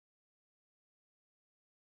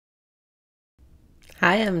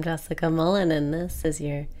Hi, I'm Jessica Mullen, and this is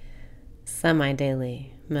your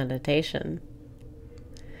semi-daily meditation.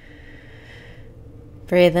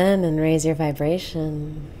 Breathe in and raise your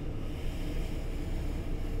vibration.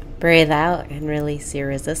 Breathe out and release your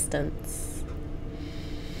resistance.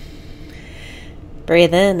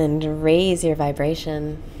 Breathe in and raise your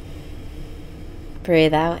vibration.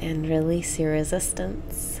 Breathe out and release your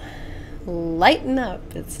resistance. Lighten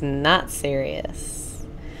up, it's not serious.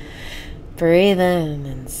 Breathe in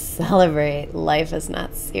and celebrate. Life is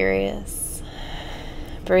not serious.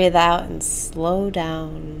 Breathe out and slow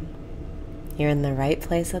down. You're in the right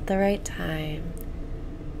place at the right time.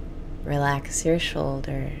 Relax your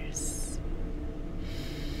shoulders.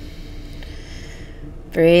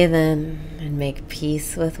 Breathe in and make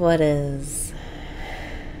peace with what is.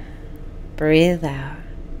 Breathe out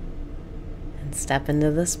and step into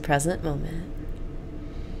this present moment.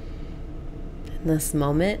 In this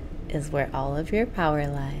moment is where all of your power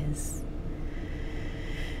lies.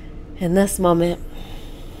 In this moment,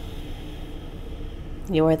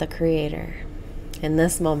 you're the creator. In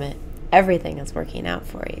this moment, everything is working out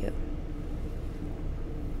for you.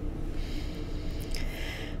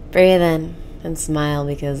 Breathe in and smile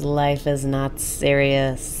because life is not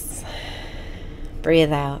serious.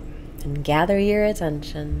 Breathe out and gather your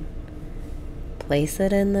attention. Place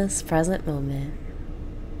it in this present moment.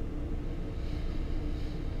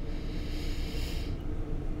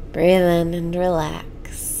 Breathe in and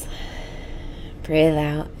relax. Breathe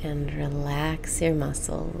out and relax your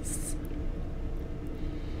muscles.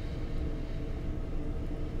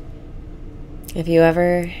 If you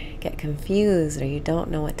ever get confused or you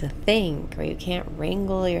don't know what to think or you can't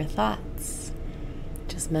wrangle your thoughts,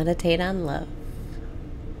 just meditate on love.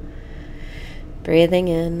 Breathing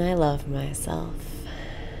in, I love myself.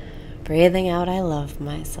 Breathing out, I love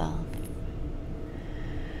myself.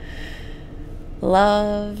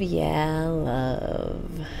 Love, yeah,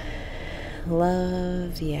 love.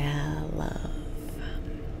 Love, yeah, love.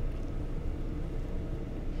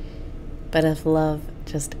 But if love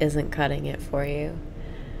just isn't cutting it for you,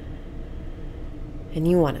 and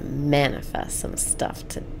you want to manifest some stuff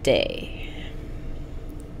today,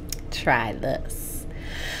 try this.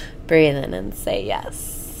 Breathe in and say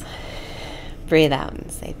yes. Breathe out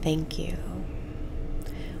and say thank you.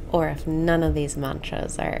 Or if none of these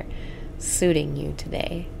mantras are suiting you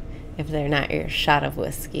today, if they're not your shot of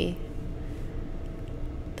whiskey,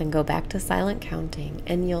 then go back to silent counting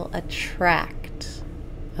and you'll attract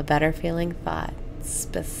a better feeling thought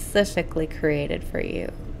specifically created for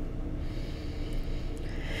you.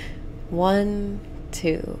 1,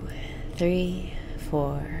 2, 3,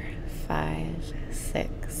 4, 5,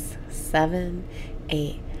 6, 7,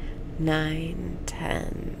 8, 9,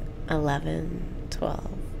 10, 11,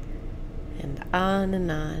 12. And on,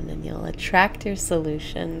 and you'll attract your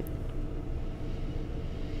solution.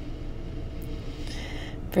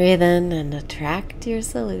 Breathe in and attract your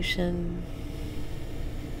solution.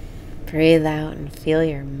 Breathe out and feel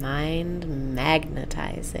your mind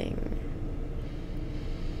magnetizing.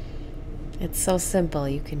 It's so simple.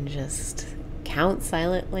 You can just count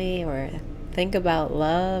silently or think about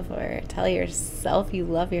love or tell yourself you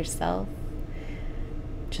love yourself.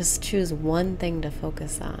 Just choose one thing to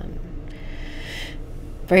focus on.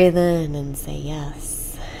 Breathe in and say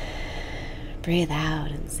yes. Breathe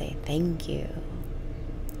out and say thank you.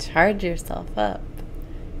 Charge yourself up.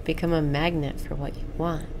 Become a magnet for what you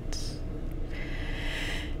want.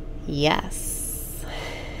 Yes.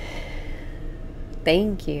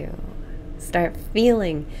 Thank you. Start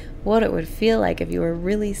feeling what it would feel like if you were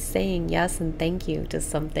really saying yes and thank you to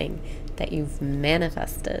something that you've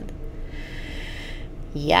manifested.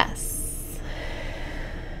 Yes.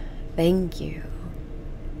 Thank you.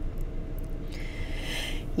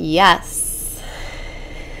 Yes.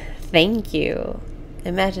 Thank you.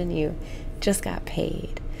 Imagine you just got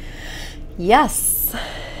paid. Yes.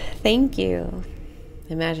 Thank you.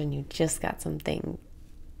 Imagine you just got something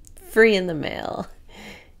free in the mail.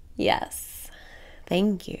 Yes.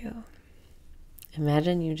 Thank you.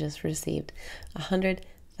 Imagine you just received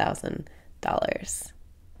 $100,000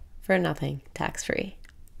 for nothing, tax-free.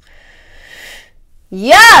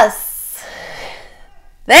 Yes.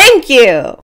 Thank you.